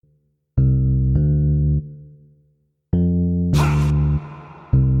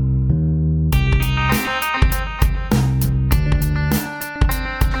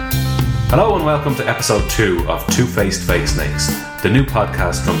Hello and welcome to episode 2 of Two-Faced Fake Snakes, the new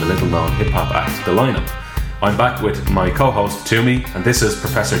podcast from the little-known hip-hop act The Lineup. I'm back with my co-host Toomey, and this is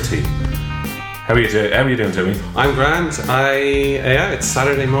Professor T. How are you doing, Toomey? I'm grand. It's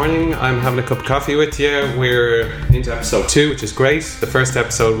Saturday morning. I'm having a cup of coffee with you. We're into episode 2, which is great. The first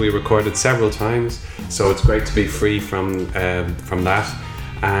episode we recorded several times, so it's great to be free from that.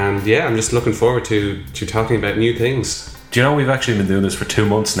 And yeah, I'm just looking forward to talking about new things. Do you know we've actually been doing this for 2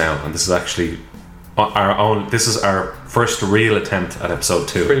 months now, and this is actually our first real attempt at episode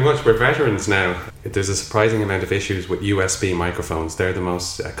 2. Pretty much, we're veterans now. There's a surprising amount of issues with USB microphones. They're the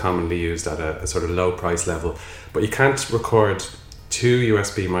most commonly used at a sort of low price level, but you can't record 2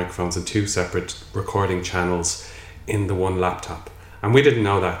 USB microphones and 2 separate recording channels in the one laptop, and we didn't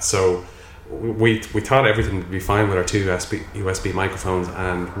know that, so we thought everything would be fine with our 2 USB microphones,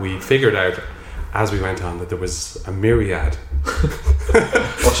 and we figured out as we went on that there was a myriad.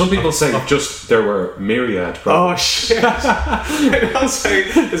 Well, some people say just there were myriad problems. Oh shit! I'll say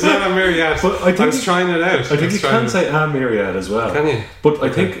it's not a myriad. But I was trying it out. I think you can say a myriad as well. Can you? But I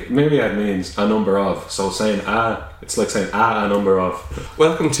think myriad means a number of. So saying a, it's like saying a number of.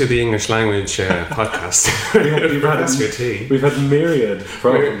 Welcome to the English language podcast. We've had myriad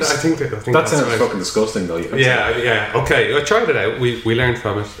problems. I think that sounds right. fucking disgusting, though. Yeah. Okay, I tried it out. We learned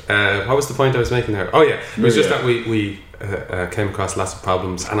from it. What was the point I was making there? Oh yeah, it was just that we came across lots of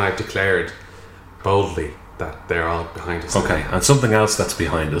problems, and I declared boldly that they're all behind us. Okay, and something else that's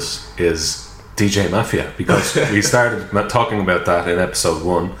behind us is DJ Mafia, because we started talking about that in episode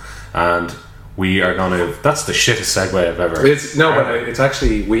 1, and we are going to... That's the shittest segue I've ever... It's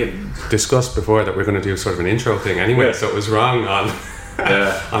actually... We had discussed before that we're going to do sort of an intro thing anyway, yeah. So it was wrong on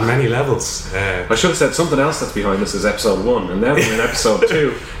many levels. I should have said something else that's behind us is episode 1, and now we're in episode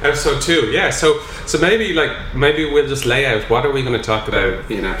 2. Episode 2, yeah. So maybe we'll just lay out what are we going to talk about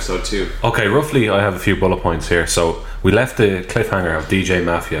in episode 2. Okay, roughly I have a few bullet points here. So we left the cliffhanger of DJ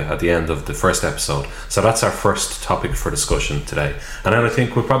Mafia at the end of the first episode, so that's our first topic for discussion today. And then I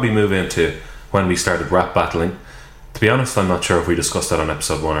think we'll probably move into when we started rap battling. To be honest, I'm not sure if we discussed that on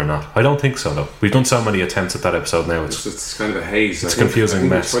episode 1 or not. I don't think so, though. We've done so many attempts at that episode now. It's kind of a haze. It's a confusing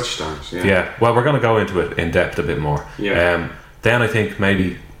mess. We touched on it, yeah. Well, we're going to go into it in depth a bit more. Yeah. Then I think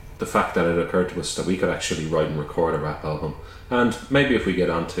maybe the fact that it occurred to us that we could actually write and record a rap album, and maybe if we get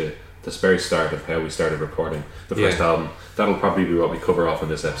on to the very start of how we started recording the first album, that'll probably be what we cover off in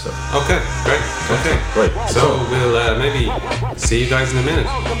this episode. Okay, great. Okay, great. So we'll maybe see you guys in a minute.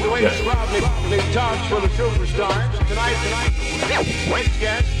 Talks for the superstars tonight. Let's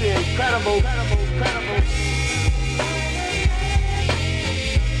get the incredible.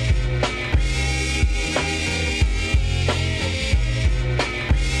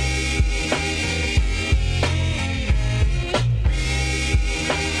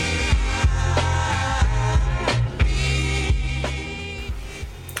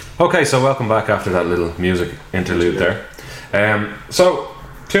 Okay, so welcome back after that little music interlude there. So,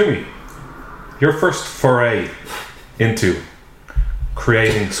 Toomey, your first foray into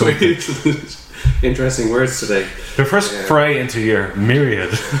creating something. Interesting words today. Your first foray into your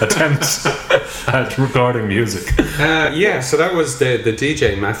myriad attempts at recording music. So that was the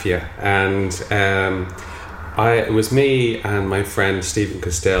DJ Mafia, and it was me and my friend Stephen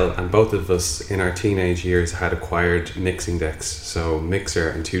Costell, and both of us in our teenage years had acquired mixing decks, so mixer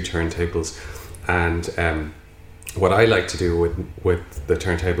and 2 turntables, and what I like to do with the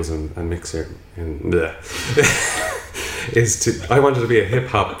turntables and mixer is I wanted to be a hip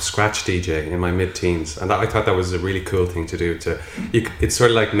hop scratch DJ in my mid-teens, and I thought that was a really cool thing to do. It's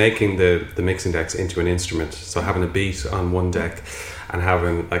sort of like making the mixing decks into an instrument, so having a beat on one deck and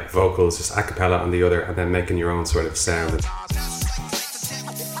having like vocals just a cappella on the other, and then making your own sort of sound.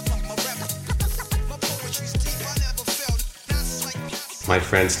 My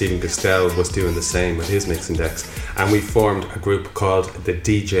friend Stephen Costell was doing the same with his mixing decks, and we formed a group called the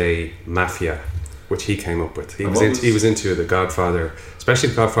DJ Mafia, which he came up with. He was into The Godfather, especially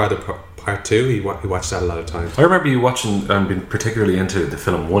The Godfather Part 2. He watched that a lot of times. I remember you watching and being particularly into the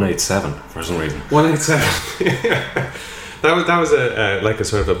film 187 for some reason. 187. That was a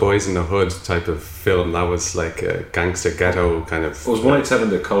sort of a Boys in the Hood type of film. That was like a gangster ghetto kind of. Was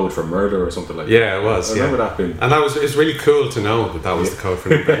 187 the code for murder or something like that? Yeah, it was. I remember that being. And it's really cool to know that was the code for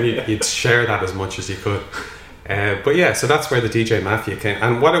murder. And you'd share that as much as you could. But yeah, so that's where the DJ Mafia came.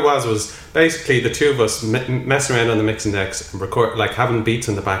 And what it was basically the two of us messing around on the mixing decks and record, like having beats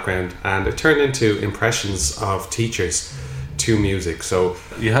in the background, and it turned into impressions of teachers to music. So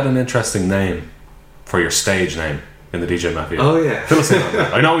you had an interesting name for your stage name in the DJ Mafia. Oh yeah. Fill us in on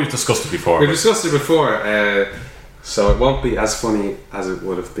that. I know we've discussed it before. We've discussed it before. So it won't be as funny as it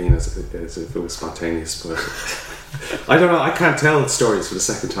would have been as if it was spontaneous, but I don't know, I can't tell stories for the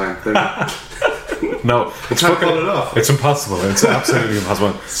second time. No, it's fucking pull it off. It's impossible. It's absolutely impossible.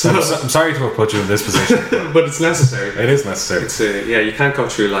 I'm sorry to have put you in this position, but it's necessary. It is necessary. It's you can't go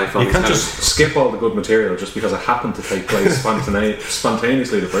through life. You can't just skip all the good material just because it happened to take place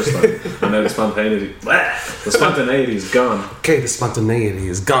spontaneously the first time, and now the spontaneity is gone. Okay, the spontaneity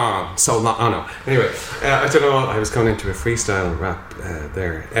is gone. So not. Oh no. Anyway, I don't know. I was going into a freestyle rap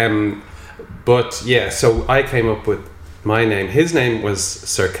there. But yeah, so I came up with my name. His name was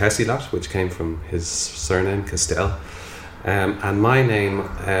Sir Kesilat, which came from his surname Castell, and my name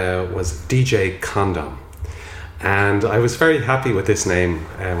was DJ Condom. And I was very happy with this name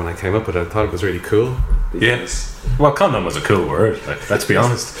when I came up with it. I thought it was really cool. Yes. Well, condom was a cool word. Let's be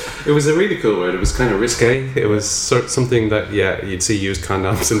honest. It was a really cool word. It was kind of risque. It was something that you'd see used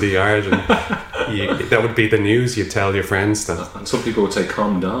condoms in the yard, and that would be the news. You'd tell your friends that. And some people would say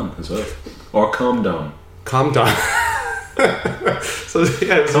 "calm down" as well, or "calm down." Calm down. So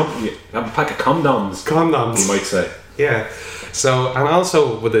yeah, have a pack of condoms. Condoms, you might say. Yeah. So, and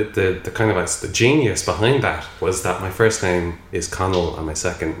also with the kind of the genius behind that was that my first name is Connell and my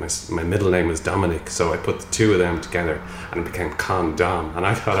middle name is Dominic. So I put the two of them together and it became Condom. And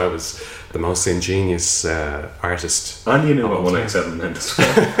I thought I was the most ingenious artist. And you knew what 187 meant as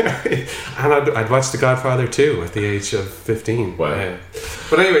well. And I'd watched The Godfather 2 at the age of 15. Wow.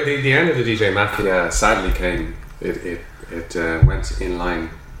 But anyway, the end of the DJ Mafia sadly came. It went in line.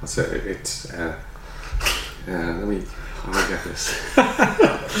 Let me get this.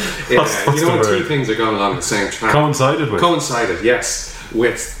 You know when two things are going along the same track. Coincided, yes.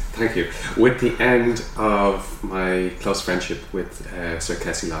 With the end of my close friendship with Sir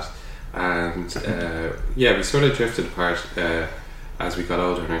Kesilat, and we sort of drifted apart as we got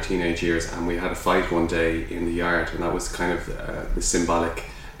older in our teenage years, and we had a fight one day in the yard, and that was kind of the symbolic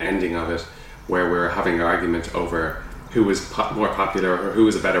ending of it, where we were having an argument over who was more popular or who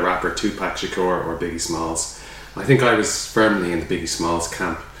was a better rapper, Tupac Shakur or Biggie Smalls. I think I was firmly in the Biggie Smalls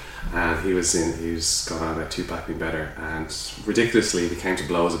camp, and he was going on about Tupac being better, and ridiculously we came to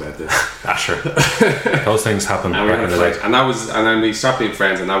blows about this. Sure. Those things happen. And we had a fight, and then we stopped being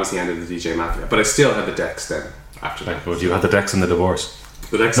friends, and that was the end of the DJ Mafia. But I still had the decks then. After that, but you had the decks in the divorce.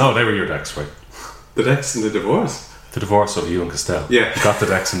 The decks? No, they were your decks, right? The decks in the divorce. The divorce of you and Castell. Yeah, you got the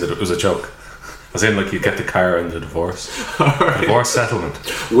decks in it was a joke. As in, like, you get the car in the divorce. Right. Divorce settlement.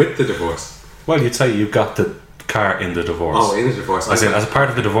 With the divorce. Well, you'd say you got the car in the divorce. Oh, in the divorce. As a part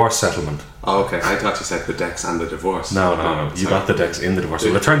of the divorce settlement. Oh, okay. I thought you said the decks and the divorce. No. You got the decks in the divorce.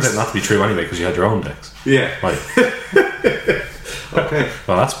 Well, it turns out not to be true anyway because you had your own decks. Yeah. Right. Okay.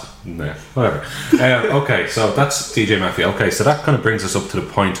 Well, that's whatever. Okay, so that's DJ Mafia. Okay, so that kind of brings us up to the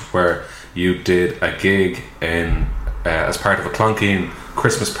point where you did a gig in as part of a Clonkean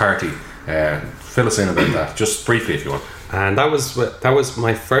Christmas party. Fill us in about that, just briefly if you want. And that was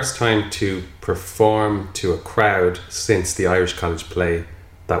my first time to perform to a crowd since the Irish College play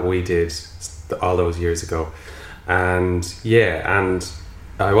that we did all those years ago. And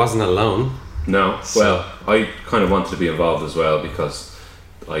I wasn't alone. No, well, I kind of wanted to be involved as well because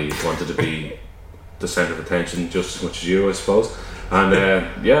I wanted to be the centre of attention just as much as you, I suppose. And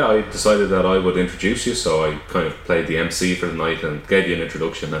I decided that I would introduce you, so I kind of played the MC for the night and gave you an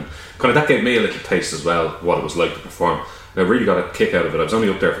introduction, and kind of that gave me a little taste as well what it was like to perform. And I really got a kick out of it. I was only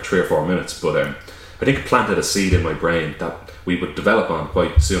up there for 3 or 4 minutes, but I think it planted a seed in my brain that we would develop on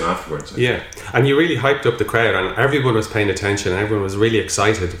quite soon afterwards. Yeah, and you really hyped up the crowd, and everyone was paying attention, and everyone was really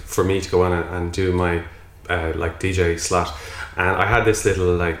excited for me to go on and do my DJ slot. And I had this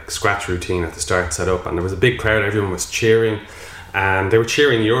little scratch routine at the start set up, and there was a big crowd. Everyone was cheering. And they were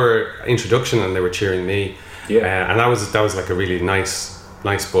cheering your introduction, and they were cheering me. Yeah. And that was like a really nice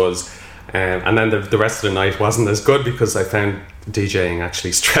buzz. And then the rest of the night wasn't as good because I found DJing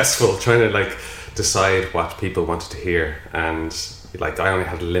actually stressful, trying to decide what people wanted to hear. And I only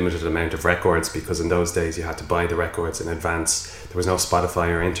had a limited amount of records because in those days you had to buy the records in advance. There was no Spotify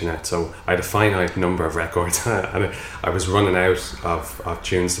or internet, so I had a finite number of records, and I was running out of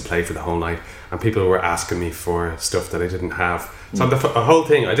tunes to play for the whole night. And people were asking me for stuff that I didn't have. So the whole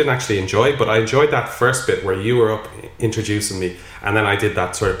thing I didn't actually enjoy, but I enjoyed that first bit where you were up introducing me, and then I did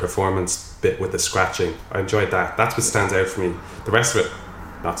that sort of performance bit with the scratching. I enjoyed that. That's what stands out for me. The rest of it,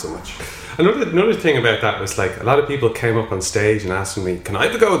 not so much. Another thing about that was a lot of people came up on stage and asking me, "Can I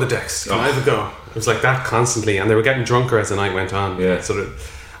have a go with the decks? Can I have a go?" It was like that constantly, and they were getting drunker as the night went on. Yeah. And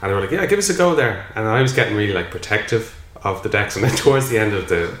they were like, "Yeah, give us a go there." And I was getting really protective of the decks, and then towards the end of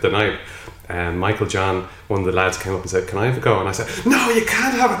the night, Michael John, one of the lads, came up and said, "Can I have a go?" And I said, "No, you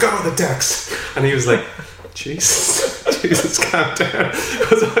can't have a go with the decks." And he was like, Jesus, calm down.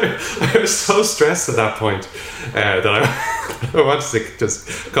 Because I was so stressed at that point that I wanted to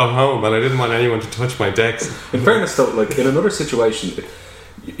just go home, and I didn't want anyone to touch my decks. In fairness though, like in another situation,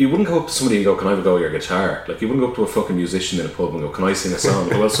 you wouldn't go up to somebody and go, "Can I have a go at your guitar?" Like you wouldn't go up to a fucking musician in a pub and go, "Can I sing a song?"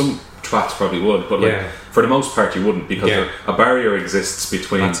 Well, some twats probably would, but like for the most part you wouldn't, because a barrier exists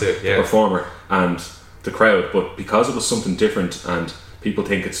between the performer and the crowd. But because it was something different and people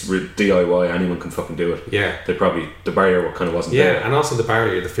think it's DIY, anyone can fucking do it. Yeah, the barrier kind of wasn't there. Yeah, and also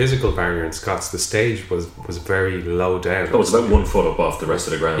the physical barrier in Scots. The stage was very low down. It was about 1 foot up off the rest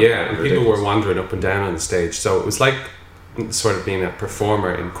of the ground. Yeah, and people were wandering up and down on the stage, so it was like sort of being a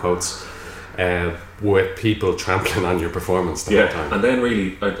performer in quotes, with people trampling on your performance the whole time. And then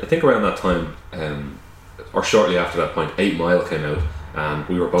really, I think around that time, or shortly after that point, 8 Mile came out, and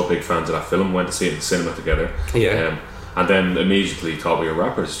we were both big fans of that film. Went to see it in the cinema together. Yeah. And then immediately thought we were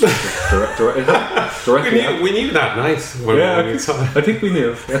rappers. Directly we knew that night when we saw it. I think we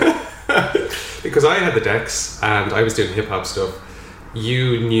knew. Yeah. Because I had the decks and I was doing hip hop stuff.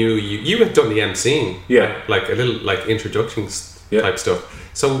 You knew you had done the MCing, like a little like introductions type stuff.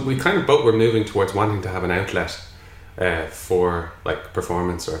 So we kind of both were moving towards wanting to have an outlet for like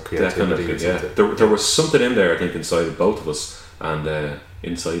performance or creativity. Definitely, or something. There was something in there, I think, inside of both of us, and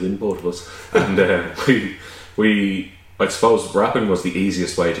we I suppose rapping was the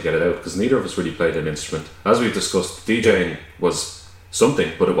easiest way to get it out, because neither of us really played an instrument. As we've discussed, DJing was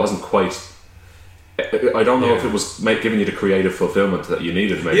something, but it wasn't quite. I don't know if it was giving you the creative fulfillment that you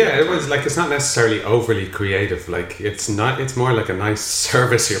needed. Maybe. Yeah, it was like, it's not necessarily overly creative. Like it's it's more like a nice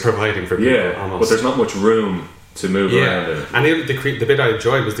service you're providing for people. Yeah, almost. But there's not much room to move around in it. And the bit I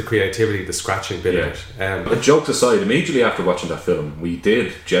enjoyed was the creativity, the scratching bit of it. But jokes aside, immediately after watching that film, we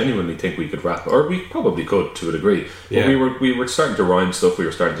did genuinely think we could rap, or we probably could to a degree. But we were starting to rhyme stuff. We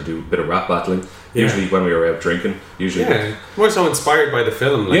were starting to do a bit of rap battling. Usually when we were out drinking. More so inspired by the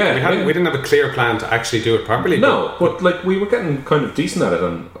film. Like, we didn't have a clear plan to actually do it properly. No, but like we were getting kind of decent at it,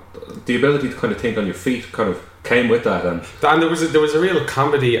 and the ability to kind of think on your feet kind of came with that, and there was a real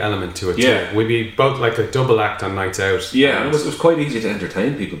comedy element to it too. We'd be both like a double act on nights out. And it was quite easy to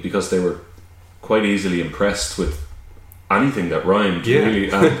entertain people because they were quite easily impressed with anything that rhymed, really,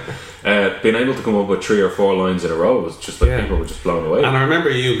 and being able to come up with 3 or 4 lines in a row was just like people were just blown away. And I remember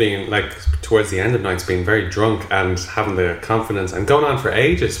you being like towards the end of nights being very drunk and having the confidence and going on for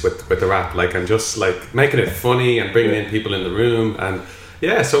ages with the rap, like, and just like making it funny and bringing in people in the room. And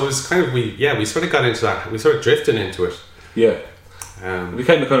so it was kind of we sort of got into that, we sort of drifted into it. It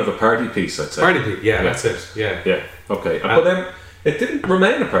became a kind of a party piece, I'd say. Party piece, that's it. Okay. But then it didn't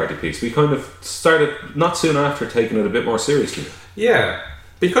remain a party piece. We kind of started not soon after taking it a bit more seriously.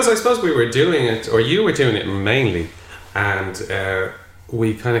 Because I suppose we were doing it, or you were doing it mainly, and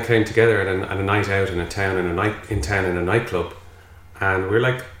we kind of came together at a night out in a nightclub, and we were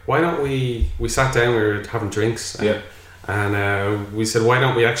like, why don't we sat down, we were having drinks, and we said, why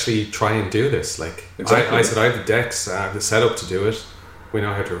don't we actually try and do this? Like, exactly. I said, I have the decks, I have the setup to do it, we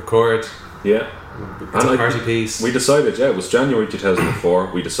know how to record. It's a party piece. We decided, it was January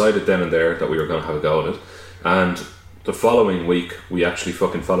 2004, we decided then and there that we were going to have a go at it, and the following week we actually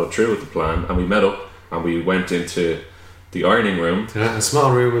fucking followed through with the plan, and we met up and we went into the ironing room. A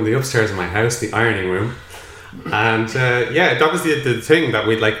small room in the upstairs of my house, the ironing room. And that was the thing that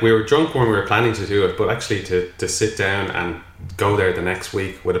we were drunk when we were planning to do it, but actually to sit down and go there the next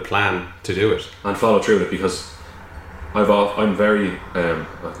week with a plan to do it and follow through with it, because I'm very I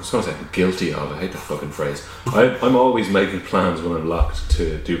was going to say guilty of, I hate that fucking phrase. I'm always making plans when I'm locked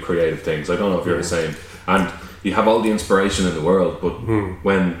to do creative things. I don't know if you're the same, and you have all the inspiration in the world, but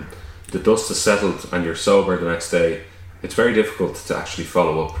when the dust has settled and you're sober the next day, it's very difficult to actually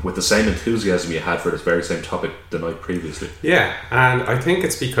follow up with the same enthusiasm you had for this very same topic the night previously. And I think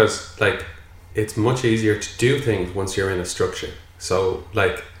it's because like it's much easier to do things once you're in a structure. So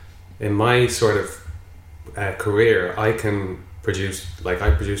like in my sort of career, I produce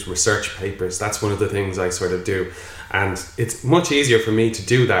research papers. That's one of the things I sort of do, and it's much easier for me to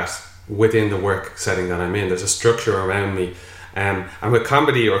do that within the work setting that I'm in. There's a structure around me, and with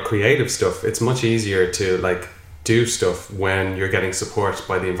comedy or creative stuff, it's much easier to like do stuff when you're getting support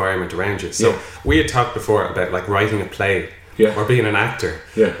by the environment around you. So we had talked before about like writing a play, or being an actor,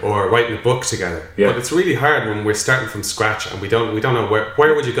 or writing a book together. But it's really hard when we're starting from scratch and we don't know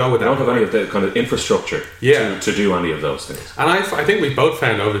where would you go with that. We don't have any of the kind of infrastructure to do any of those things. And I think we've both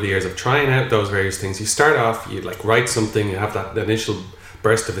found over the years of trying out those various things, you start off, you like write something, you have that initial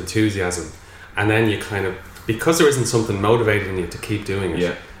burst of enthusiasm, and then you kind of, because there isn't something motivating you to keep doing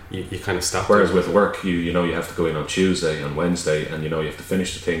it, you kind of stop. Whereas with work, you know you have to go in on Tuesday and Wednesday, and you know you have to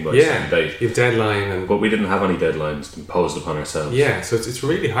finish the thing by the same date. You have deadline, but we didn't have any deadlines imposed upon ourselves. Yeah, so it's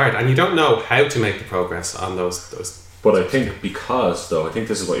really hard, and you don't know how to make the progress on those. But I think I think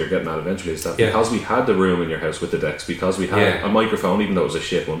this is what you're getting at eventually, is that because we had the room in your house with the decks, because we had a microphone, even though it was a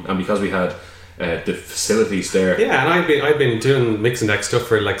shit one, and because we had the facilities there. Yeah, and I've been doing mix and deck stuff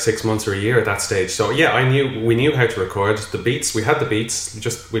for like 6 months or a year at that stage. So yeah, we knew how to record the beats. We had the beats.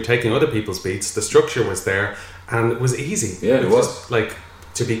 Just we're taking other people's beats. The structure was there, and it was easy. Yeah, it was just, like,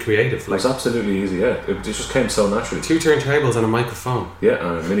 to be creative. It was absolutely easy. Yeah, it just came so naturally. 2 turntables and a microphone. Yeah,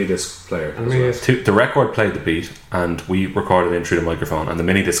 and a mini disc player. The record played the beat, and we recorded in through the microphone, and the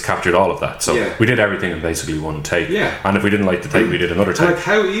mini disc captured all of that. So we did everything in basically one take. Yeah, and if we didn't like the take, we did another take. Like,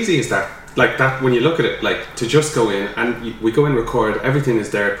 how easy is that? Like that, when you look at it, like, to just go in and we go in, record, everything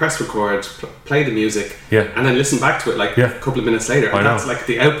is there, press record, play the music, and then listen back to it like a couple of minutes later, and that's like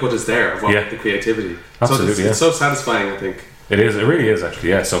the output is there of what the creativity. Absolutely, so it's so satisfying, I think. It really is actually.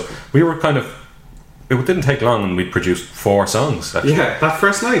 Yeah, so we were kind of. It didn't take long, and we produced 4 songs. Actually. Yeah, that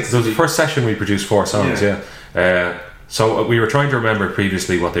first night. So the first session we produced 4 songs. Yeah. So we were trying to remember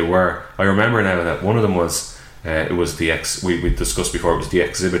previously what they were. I remember now that one of them was. It was the we discussed before. It was the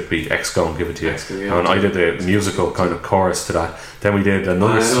Exhibit beat, X Go and Give It To You, and I did the musical kind of chorus to that. Then we did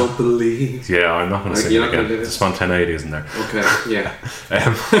another. I don't believe. Yeah, I'm not going to sing it again. The spontaneity isn't there. Okay, yeah.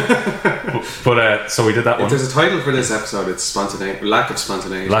 But so we did that one. If there's a title for this episode, it's spontaneity. Lack of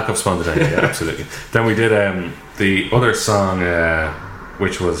spontaneity. Lack of spontaneity. Yeah, absolutely. Then we did the other song,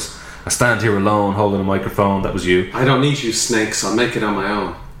 which was I Stand Here Alone, Holding a Microphone. That was you. I don't need you, snakes. I'll make it on my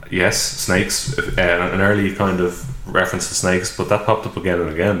own. Yes, snakes, an early kind of reference to snakes, but that popped up again and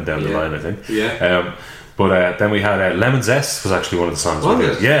again down the line, I think. Yeah. But then we had Lemon Zest was actually one of the songs we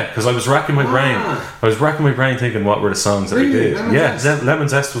did. Yeah, because I was racking my brain. I was racking my brain thinking what were the songs that we did. Lemon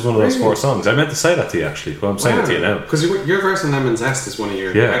Zest was one of those 4 songs. I meant to say that to you actually, but I'm saying it to you now. Because your verse on Lemon Zest is one of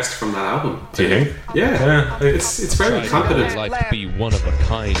your next from that album. Do you think? Yeah. It's very confident. Like to be one of a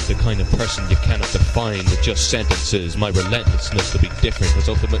kind, the kind of person you cannot define with just sentences. My relentlessness to be different has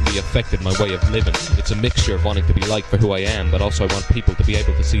ultimately affected my way of living. It's a mixture of wanting to be liked for who I am, but also I want people to be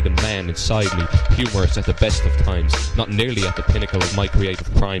able to see the man inside me, humorous at the best of times, not nearly at the pinnacle of my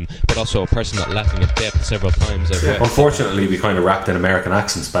creative prime, but also a person not lacking in depth several times. Unfortunately, we kind of rapped in American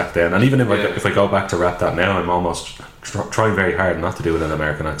accents back then, and even if I go back to rap that now, I'm almost trying very hard not to do it in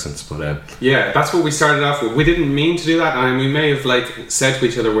American accents. But that's what we started off with. We didn't mean to do that, and we may have said to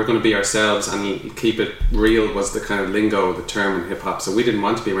each other we're going to be ourselves and keep it real was the kind of lingo, the term in hip hop. So we didn't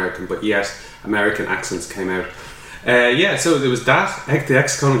want to be American, but yet American accents came out. So there was that. The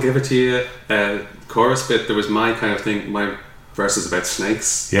X Gonna Give It To You chorus bit. There was my kind of thing. My verse is about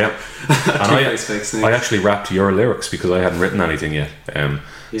snakes. Yeah, and I actually rapped your lyrics because I hadn't written anything yet.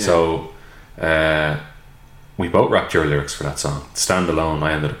 So we both rapped your lyrics for that song. Stand Alone,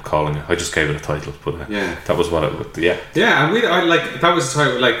 I ended up calling it. I just gave it a title, but that was what it was. Yeah, and that was the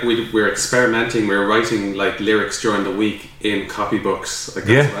time we were experimenting. We were writing lyrics during the week in copybooks. That's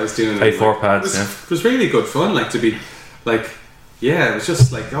what I was doing. A4 pads. It was really good fun. To be it was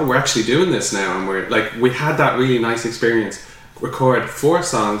just we're actually doing this now, and we're we had that really nice experience. Record 4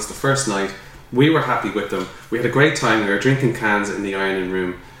 songs the first night. We were happy with them. We had a great time. We were drinking cans in the ironing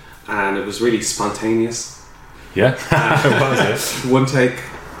room, and it was really spontaneous. Yeah, it was. One take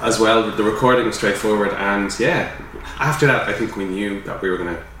as well. The recording was straightforward, and after that, I think we knew that we were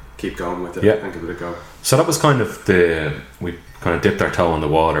going to keep going with it and give it a go. So that was kind of we kind of dipped our toe in the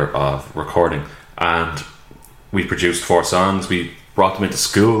water of recording, and we produced 4 songs. We brought them into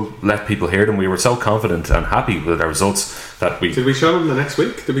school, let people hear them. We were so confident and happy with our results that we... Did we show them the next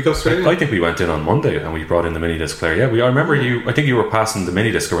week? Did we go straight in? I think we went in on Monday and we brought in the mini disc player. I remember I think you were passing the mini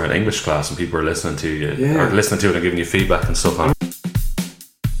disc around English class and people were listening to you, or listening to it and giving you feedback and stuff on it.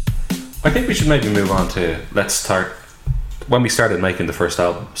 I think we should maybe move on to, let's start when we started making the first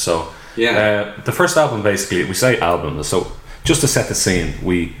album. So the first album, basically, we say album, so just to set the scene,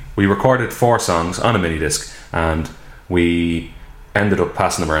 we recorded 4 songs on a mini disc, and we ended up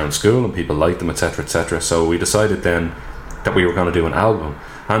passing them around school and people liked them, etc, etc. So we decided then that we were going to do an album,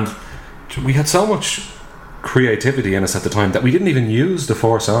 and we had so much creativity in us at the time that we didn't even use the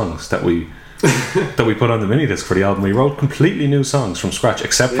 4 songs that we put on the mini disc for the album. We wrote completely new songs from scratch,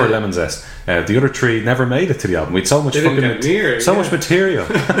 except for Lemon Zest. The other 3 never made it to the album. We had so much much material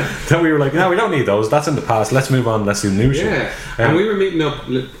that we were like, no, we don't need those. That's in the past. Let's move on. Let's do new shit. And we were meeting up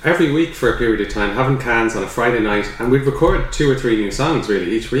every week for a period of time, having cans on a Friday night, and we'd record 2 or 3 new songs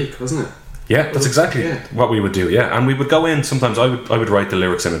really each week, wasn't it? Yeah, that's exactly what we would do. Yeah, and we would go in. Sometimes I would write the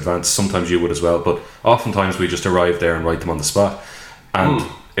lyrics in advance. Sometimes you would as well. But oftentimes we just arrive there and write them on the spot. And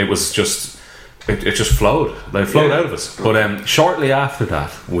it was just it just flowed. They flowed out of us. But shortly after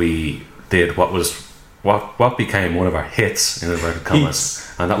that, we did what became one of our hits in inverted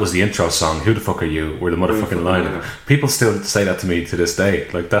commas, and that was the intro song. Who the fuck are you? We're the motherfucking lineup. People still say that to me to this day.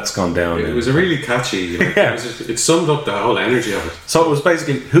 Like, that's gone down. It was a really catchy. It summed up the whole energy of it. So it was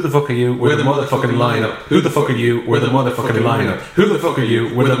basically, who the fuck are you? We're the motherfucking lineup. Who the fuck are you? We're the motherfucking lineup. Who the fuck are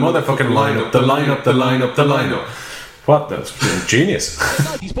you? We're the motherfucking lineup. The lineup. The lineup. The lineup. What? That's genius.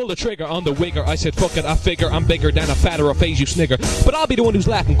 He's pulled the trigger on the wigger. I said, fuck it, I figure I'm bigger than a fat or a phase you snigger. But I'll be the one who's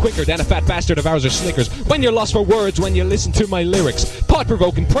laughing quicker than a fat bastard of ours or Snickers. When you're lost for words, when you listen to my lyrics.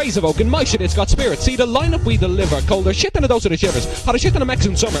 Thought-provoking, praise-evoking, my shit, it's got spirit. See, the lineup we deliver. Colder shit than a dose of the shivers. Hotter shit than a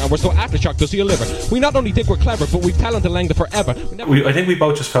Mexican summer. And we're so aftershock to see a liver. We not only think we're clever, but we've talent and length forever. I think we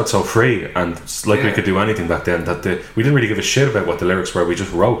both just felt so free and like we could do anything back then that we didn't really give a shit about what the lyrics were. We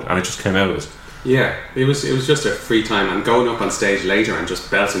just wrote and it just came out of us. Yeah, it was just a free time, and going up on stage later and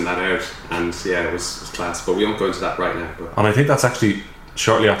just belting that out, and it was class. But we won't go into that right now. But. And I think that's actually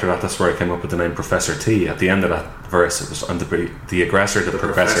shortly after that. That's where I came up with the name Professor T. At the end of that verse, it was I'm the aggressor, the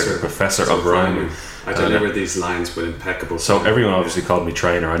professor of rhyming. I delivered these lines with impeccable. So everyone obviously called me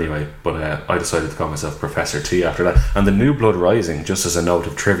Trainer anyway, but I decided to call myself Professor T after that. And the New Blood Rising, just as a note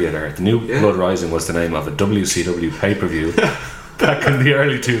of trivia there, the New Blood Rising was the name of a WCW pay-per-view. Back in the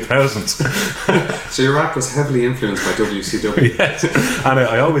early 2000s. So your rap was heavily influenced by WCW. Yes, and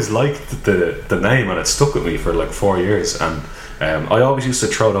I always liked the name, and it stuck with me for like 4 years. And I always used to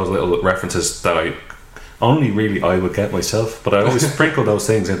throw those little references that I would get myself, but I always sprinkle those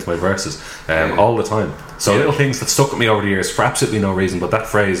things into my verses all the time. So little things that stuck with me over the years for absolutely no reason, but that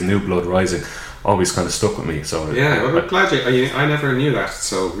phrase "New Blood Rising" always kind of stuck with me. So well, I'm glad I never knew that.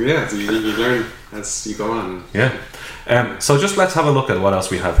 So you learn as you go on. Yeah. So just let's have a look at what else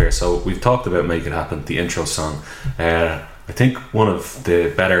we have here. So we've talked about Make It Happen, the intro song. I think one of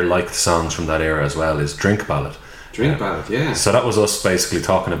the better liked songs from that era as well is Drink Ballad. Drink Ballad, yeah. So that was us basically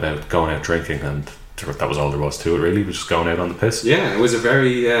talking about going out drinking, and that was all there was to it really. We were just going out on the piss. Yeah, it was a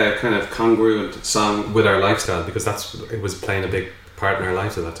very kind of congruent song with our lifestyle, because it was playing a big part in our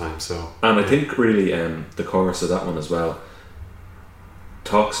lives at that time. So, and I think really the chorus of that one as well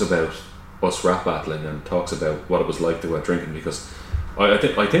talks about us rap battling and talks about what it was like to go out drinking, because I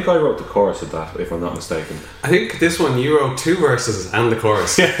think I wrote the chorus of that, if I'm not mistaken. I think this one you wrote 2 verses and the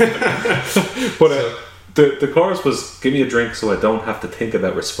chorus. But the chorus was "Give me a drink so I don't have to think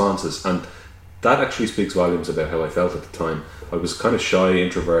about responses," and that actually speaks volumes about how I felt at the time. I was kind of shy,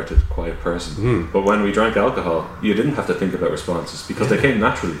 introverted, quiet person. But when we drank alcohol, you didn't have to think about responses because they came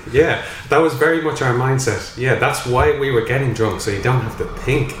naturally. Yeah, that was very much our mindset. Yeah, that's why we were getting drunk, so you don't have to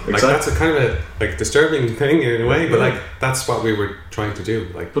think. Exactly. Like, that's a kind of a disturbing thing in a way, but like that's what we were trying to do.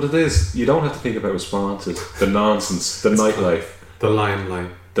 Like, but it is. You don't have to think about responses, the nonsense, the nightlife, the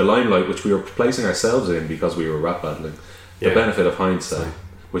limelight, which we were placing ourselves in because we were rap battling. The benefit of hindsight.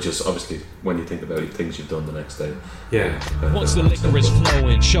 Which is obviously when you think about things you've done the next day. Yeah. Once the liquor is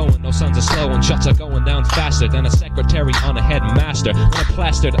flowing, showing no signs of slowing, shots are going down faster than a secretary on a headmaster. When I'm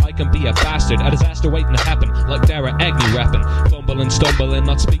plastered, I can be a bastard. A disaster waiting to happen, like Dara Agnew rapping. Fumbling, stumbling,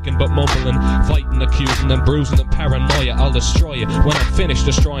 not speaking but mumbling. Fighting, accusing and bruising and paranoia. I'll destroy you when I'm finished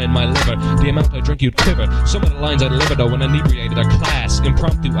destroying my liver. The amount I drink you'd quiver. Some of the lines I deliver though when inebriated are class.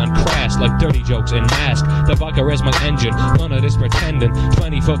 Impromptu and crass, like dirty jokes in mask. The vodka is my engine, none of this pretending.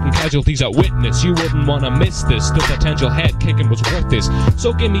 20 fucking casualties at witness. You wouldn't want to miss this. The potential head kicking was worth this.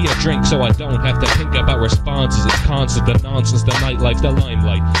 So give me a drink so I don't have to think about responses. It's constant, the nonsense, the nightlife, the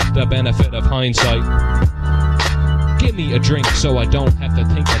limelight, the benefit of hindsight. Give me a drink so I don't have to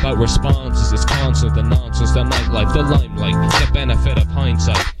think about responses. It's constant, the nonsense, the nightlife, the limelight, the benefit of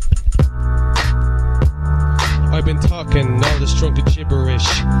hindsight. I've been talking all this drunken gibberish.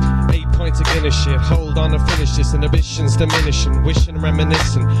 8 points of Guinness shit. Hold on to finish this. Inhibitions diminishing. Wishing,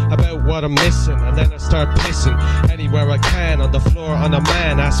 reminiscing about what I'm missing. And then I start pissing anywhere I can. On the floor, on a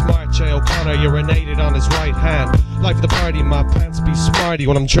man. Ask Mark J. O'Connor urinated on his right hand. Life of the party, my pants be smarty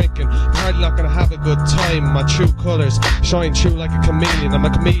when I'm drinking. Hardly not gonna have a good time. My true colours shine through like a chameleon. I'm a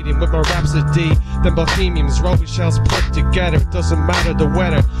comedian with my rhapsody. Then bohemians, rubber shells put together. It doesn't matter the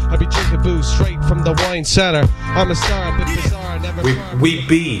weather. I be drinking booze straight from the wine cellar. I'm a star, but bizarre, never we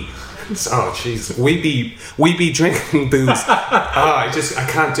be. Oh jeez, we be drinking booze. I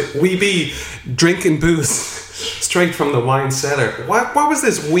can't do. We be drinking booze straight from the wine cellar. What was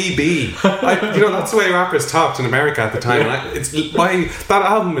this? We be. That's the way rappers talked in America at the time. That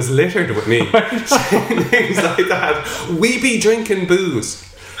album is littered with me saying things like that. We be drinking booze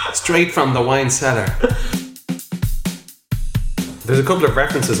straight from the wine cellar. There's a couple of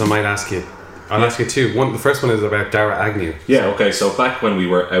references I might ask you. I'll ask you two. The first one is about Dara Agnew. Yeah, okay, so back when we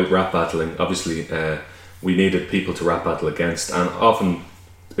were out rap battling, obviously we needed people to rap battle against, and often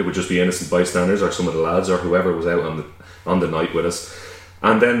it would just be innocent bystanders or some of the lads or whoever was out on the night with us.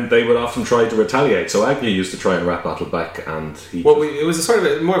 And then they would often try to retaliate. So Agnew used to try and rap battle back, and he... Well, it was a sort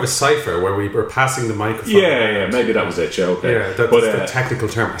of more of a cipher where we were passing the microphone. Yeah, maybe that was it, yeah, okay. Yeah, that's the technical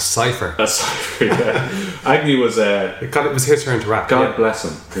term, a cipher. A cipher, yeah. Agnew was... It was his turn to rap. God bless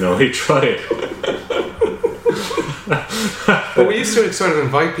him. You know, he tried. But we used to sort of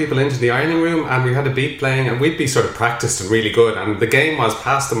invite people into the ironing room, and we had a beat playing, and we'd be sort of practiced and really good, and the game was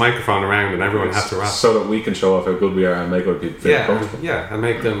pass the microphone around and everyone had to rap. So that we can show off how good we are and make other people feel comfortable. Yeah, and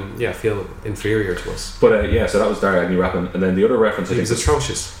make them feel inferior to us. But so that was Dara Agnew rapping, and then the other reference I think was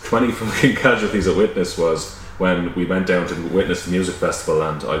atrocious. 20 fucking casualties at Witness was when we went down to witness the music festival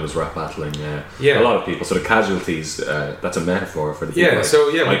and I was rap battling a lot of people. So the casualties, that's a metaphor for the people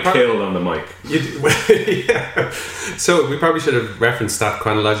I killed on the mic. So we probably should have referenced that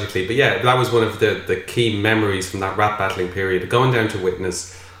chronologically, but that was one of the key memories from that rap battling period, going down to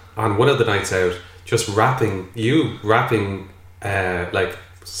Witness on one of the nights out, just rapping like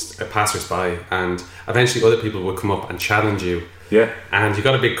a passers-by, and eventually other people would come up and challenge you. Yeah. And you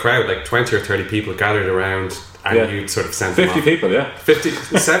got a big crowd, like 20 or 30 people gathered around, and you'd sort of send 50 them people, 50,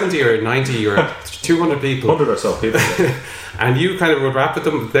 70 or 90 or 200 people. 100 or so people. And you kind of would rap with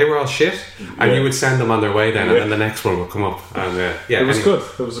them, they were all shit, and you would send them on their way then, and then the next one would come up. And it was good.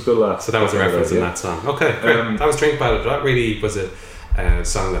 It was a good laugh. So that was a reference in that song. Okay, great. That was Drink Battle. That really was a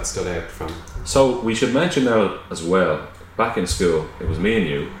song that stood out from. So we should mention now as well, back in school, it was me and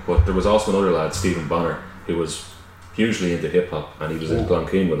you, but there was also another lad, Stephen Bonner, who was hugely into hip hop, and he was in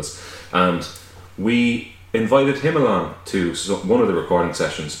Glenkeen with us, and we invited him along to one of the recording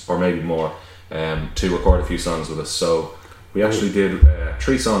sessions, or maybe more, to record a few songs with us. So we actually did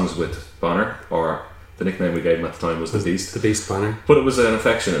 3 songs with Bonner, or the nickname we gave him at the time was The Beast. The Beast Bonner. But it was an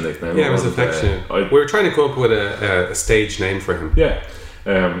affectionate nickname. Yeah, it was affectionate. We were trying to come up with a stage name for him.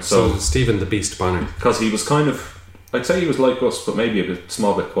 Yeah. So Stephen the Beast Bonner. Because he was kind of, I'd say he was like us, but maybe a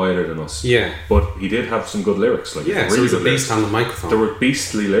small bit quieter than us. Yeah. But he did have some good lyrics. Like really so he was a beast on the microphone. There were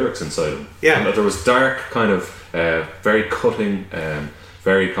beastly lyrics inside him. Yeah. And there was dark, kind of, very cutting,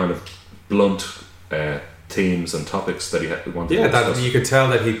 very kind of blunt themes and topics that he wanted to discuss. You could tell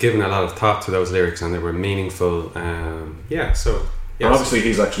that he'd given a lot of thought to those lyrics, and they were meaningful. And obviously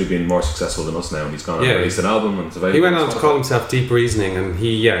he's actually been more successful than us now, and he's gone and released an album, and it's available. He went on to call himself Deep Reasoning, and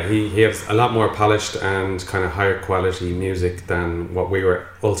he has a lot more polished and kind of higher quality music than what we were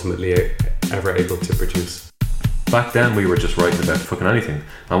ultimately ever able to produce. Back then we were just writing about fucking anything,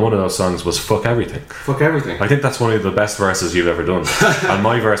 and one of those songs was Fuck Everything. Fuck Everything. I think that's one of the best verses you've ever done. And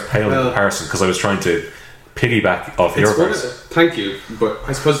my verse paled in comparison, because I was trying to piggyback off your verse. Thank you, but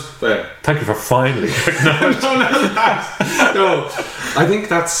I suppose thank you for finally No, I think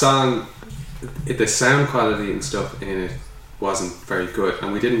that song, the sound quality and stuff in it wasn't very good,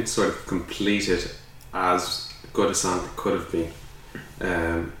 and we didn't sort of complete it as good a song it could have been.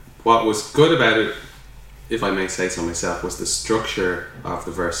 What was good about it, if I may say so myself, was the structure of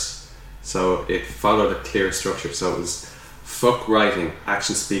the verse. So it followed a clear structure. So it was: fuck writing,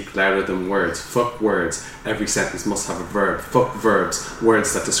 actions speak louder than words. Fuck words, every sentence must have a verb. Fuck verbs,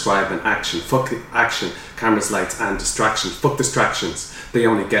 words that describe an action. Fuck action, cameras, lights and distractions. Fuck distractions, they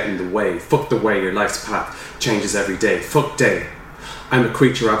only get in the way. Fuck the way your life's path changes every day. Fuck day, I'm a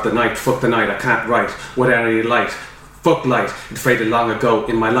creature of the night. Fuck the night, I can't write without any light. Fuck light, it faded long ago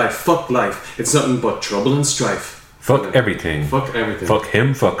in my life. Fuck life, it's nothing but trouble and strife. Fuck everything. Fuck everything. Fuck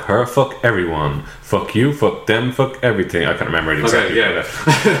him, fuck her, fuck everyone. Fuck you, fuck them, fuck everything. I can't remember it exactly. Okay,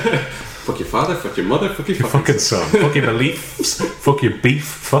 fuck your father, fuck your mother, fuck your fucking son. Fuck your beliefs, fuck your beef,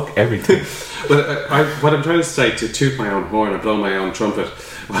 fuck everything. But what I'm trying to say, to toot my own horn or blow my own trumpet,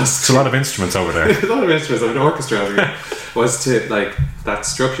 was... It's a lot of instruments over there. A lot of instruments, I'm an orchestra over here. Was to, like, that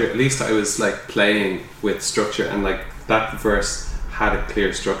structure, at least I was, like, playing with structure, and, like, that verse had a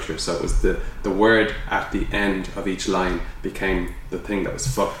clear structure, so it was the word at the end of each line became the thing that was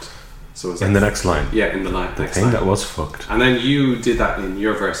fucked. So it was in the next line. Yeah, in the line. The thing that was fucked. And then you did that in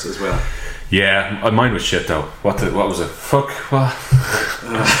your verse as well. Yeah, mine was shit though. What was it? Fuck what?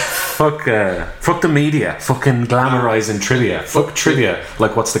 Fuck the media. Fucking glamorizing trivia. Fuck trivia.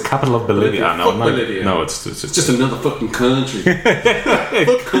 Like, what's the capital of Bolivia? No, Bolivia. No, it's just another fucking country.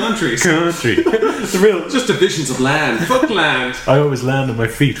 Fuck countries. Country. The real just divisions of land. Fuck land. I always land on my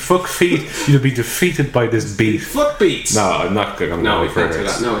feet. Fuck feet. You'll be defeated by this beat. Fuck beats. No, I'm not going to go further.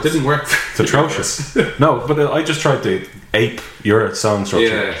 No, it didn't work. It's atrocious. No, but I just tried to ape your song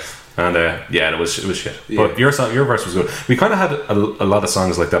structure. Yeah. And it was shit. Yeah. But your verse was good. We kind of had a lot of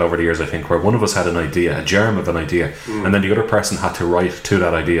songs like that over the years, I think, where one of us had an idea, a germ of an idea, and then the other person had to write to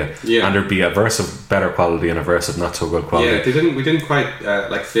that idea. Yeah. And there'd be a verse of better quality and a verse of not so good quality. Yeah, we didn't quite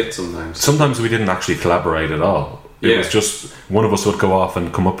like fit sometimes. Sometimes we didn't actually collaborate at all. It was just one of us would go off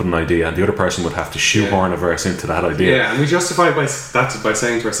and come up with an idea, and the other person would have to shoehorn a verse into that idea. Yeah, and we justified by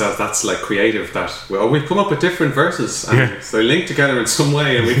saying to ourselves, that's like creative, that we've come up with different verses and so they link together in some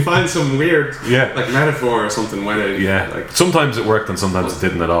way, and we find some weird like metaphor or something when it, like, sometimes it worked and sometimes it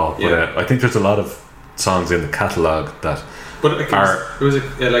didn't at all. But I think there's a lot of songs in the catalogue that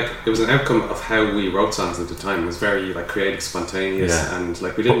it was an outcome of how we wrote songs at the time. It was very like creative, spontaneous, and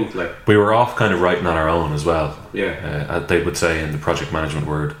like we didn't like. We were off kind of writing on our own as well. Yeah, they would say in the project management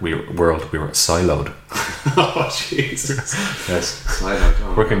world, we were siloed. Oh Jesus! Yes,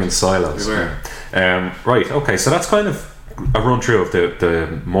 siloed. Working in silos. We were. Right. Okay. So that's kind of a run through of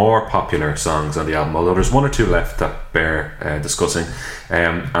the more popular songs on the album, although there's one or two left that bear discussing,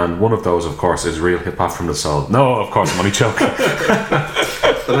 and one of those of course is Real Hip Hop from the Soul. No, of course I'm only joking.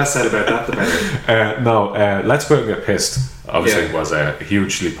 The less said about that the better. Let's Go Out and Get Pissed obviously was a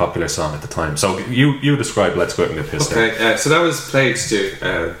hugely popular song at the time, so you describe Let's Go Out and Get Pissed. Okay, so that was played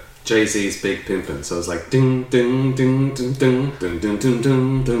to Jay-Z's Big Pimpin', so it was like ding ding ding ding ding ding ding ding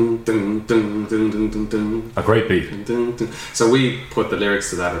ding ding ding ding ding ding ding. A great beat. So we put the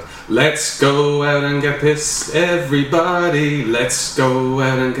lyrics to that. Let's go out and get pissed, everybody. Let's go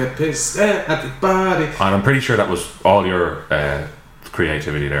out and get pissed, everybody. And I'm pretty sure that was all your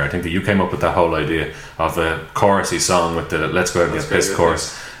creativity there. I think that you came up with that whole idea of a chorusy song with the Let's Go Out and Get Pissed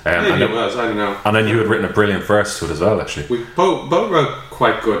chorus. Maybe it was, I don't know. And then you had written a brilliant verse to it as well, actually. We both wrote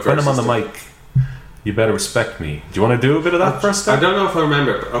quite good verses. When I'm on the mic, you better respect me. Do you want to do a bit of that first? I don't know if I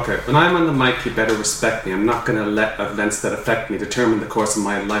remember, but okay. When I'm on the mic, you better respect me. I'm not going to let events that affect me determine the course of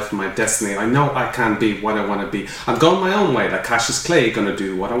my life and my destiny. I know I can be what I want to be. I'm going my own way, like Cassius Clay, going to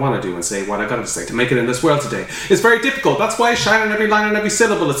do what I want to do and say what I got to say to make it in this world today. It's very difficult. That's why I shine on every line and every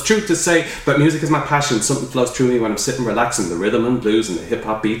syllable. It's true to say, but music is my passion. Something flows through me when I'm sitting relaxing. The rhythm and blues and the hip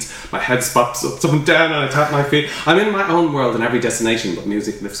hop beats. My head spots up and down and I tap my feet. I'm in my own world and every destination, but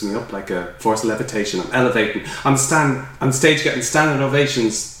music lifts me up like a force of levitation. I'm elevating. I'm on stage getting standing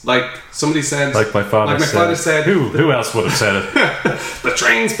ovations, like somebody said. Like my father said. Who else would have said it? The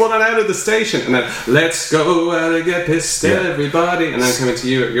train's pulling out of the station, and then let's go out and get pissed, everybody. And then coming to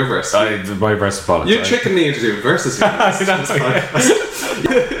your verse. My verse apology. You're tricking me into doing verses here. Yeah,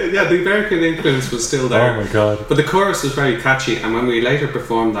 the American influence was still there. Oh my god! But the chorus was very catchy, and when we later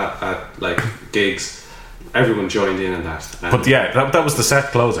performed that at like gigs, everyone joined in on that. But that was the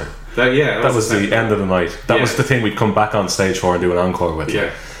set closer. That was the end of the night. That was the thing we'd come back on stage for and do an encore with.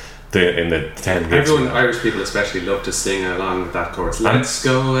 Yeah. In the 10 gigs. Everyone, Irish people especially, love to sing along with that chorus. Let's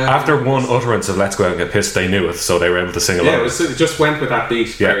go out. After one utterance of Let's Go Out and Get Pissed, they knew it, so they were able to sing along. Yeah, it just went with that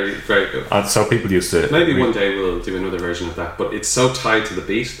beat. Very, very good. And so people used to... Maybe one day we'll do another version of that, but it's so tied to the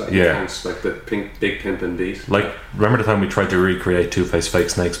beat that you can't, like the Big Pimpin' beat. Like, remember the time we tried to recreate Two-Face Fake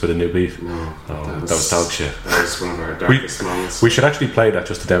Snakes with a new beat? No. That was dog shit. That was one of our darkest moments. We should actually play that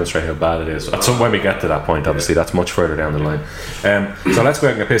just to demonstrate how bad it is. When we get to that point, obviously, that's much further down the line. So Let's Go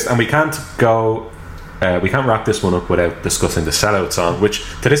Out and Get Pissed. And we can't wrap this one up without discussing the Sellout song, which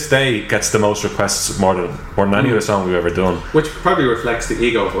to this day gets the most requests more than any other song we've ever done. Which probably reflects the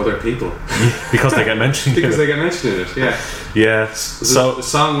ego of other people. Because they get mentioned in it. Yeah. Yeah. So a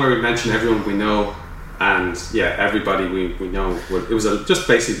song where we mention everyone we know and everybody we know. It was just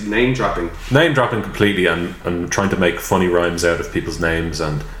basically name dropping completely and trying to make funny rhymes out of people's names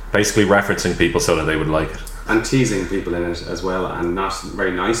and basically referencing people so that they would like it. And teasing people in it as well, and not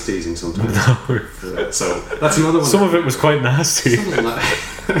very nice teasing sometimes. No. So that's another one. Some of it was quite nasty.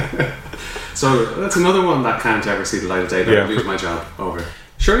 So that's another one that can't ever see the light of day that I lose my job over.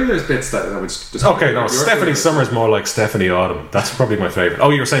 Surely there's bits that would just... Okay, no, Stephanie Summer's more like Stephanie Autumn. That's probably my favourite. Oh,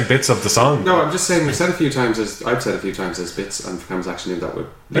 you were saying bits of the song? No, I'm just saying I've said a few times as bits on Comes Action that would...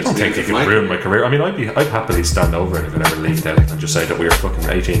 I don't think it could ruin my career. I mean, I'd happily stand over it if it ever leaked out and just say that we were fucking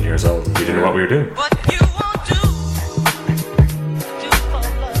 18 years old and we didn't know what we were doing. What you won't do.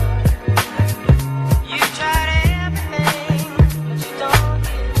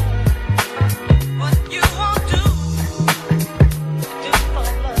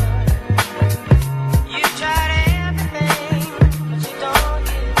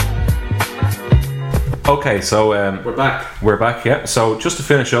 Okay, so we're back, yeah. So just to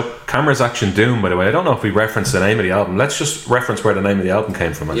finish up, Camera's Action Doom, by the way, I don't know if we referenced the name of the album. Let's just reference where the name of the album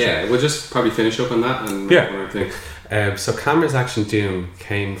came from, actually. Yeah, we'll just probably finish up on that and make one thing. So Camera's Action Doom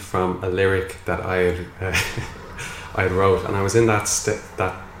came from a lyric that I had wrote, and I was in that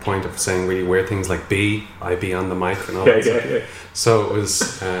point of saying really weird things like I be on the mic and all that stuff. Yeah. So it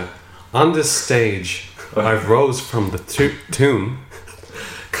was on this stage. I rose from the tomb.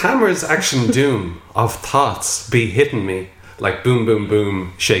 Cameras action doom of thoughts be hitting me like boom boom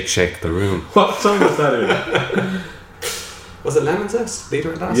boom shake shake the room. What song was that in? Was it Lemon Zest?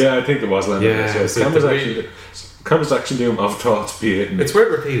 Leader and Last? Yeah, I think it was Lemon Zest. so Cameras action doom of thoughts be hitting me. It's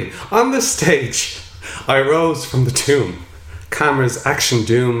worth repeating. On the stage, I rose from the tomb. Cameras action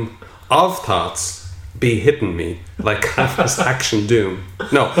doom of thoughts be hitting me like cameras action doom.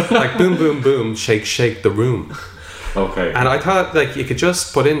 No, like boom boom boom shake shake the room. Okay. And I thought like you could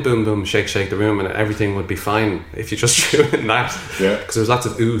just put in boom boom shake shake the room and everything would be fine if you just threw in that. Yeah. Because there was lots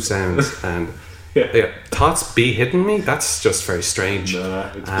of ooh sounds and Yeah. thoughts be hitting me. That's just very strange.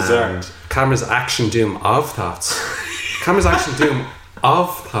 Nah, it's bizarre. And cameras action doom of thoughts. Cameras action doom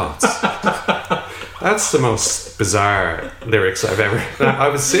of thoughts. That's the most bizarre lyrics I've ever. I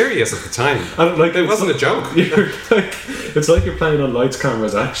was serious at the time. It wasn't a joke. It's like you're playing on lights,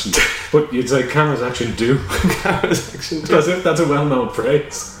 cameras, action, but you'd say cameras, action, do. Cameras action doom. As if that's a well-known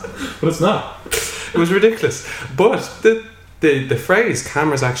phrase, but it's not. It was ridiculous. But the phrase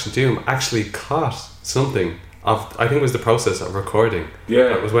cameras action doom actually caught something of, I think it was the process of recording.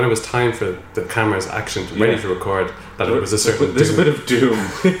 Yeah. It was when it was time for the camera's action ready to record that it was a certain There's doom. a bit of doom.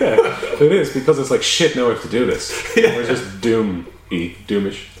 Yeah, it is, because it's like shit now I have to do this. Yeah. We're just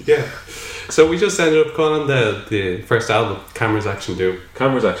doomish. Yeah. So we just ended up calling the first album Cameras Action Doom.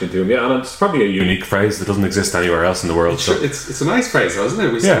 Cameras action doom, yeah, and it's probably a unique phrase that doesn't exist anywhere else in the world. It's a nice phrase though, isn't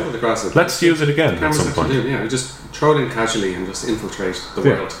it? We stumbled across it. Let's use it again Cameras at some Action point. Doom, yeah. We just throw it in casually and just infiltrate the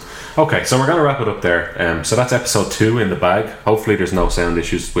Yeah. world. Okay, so we're going to wrap it up there. So that's episode 2 in the bag. Hopefully there's no sound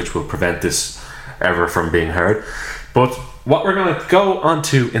issues which will prevent this ever from being heard. But what we're going to go on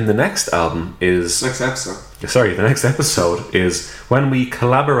to in the next album is... the next episode is when we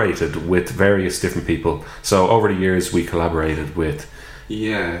collaborated with various different people. So over the years we collaborated with...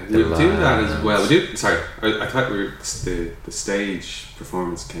 Yeah, we'll do that as well. I thought the stage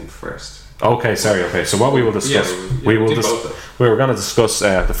performance came first. Okay, so what we will discuss, we were going to discuss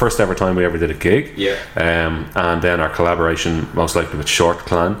the first ever time we ever did a gig, and then our collaboration most likely with Short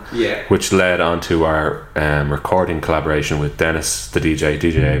Clan, which led on to our recording collaboration with Dennis, the DJ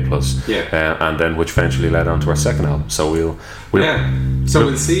A+, and then which eventually led on to our second album. So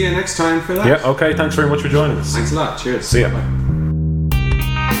we'll see you next time for that. Yeah, okay, thanks very much for joining us. Thanks a lot, cheers. See ya.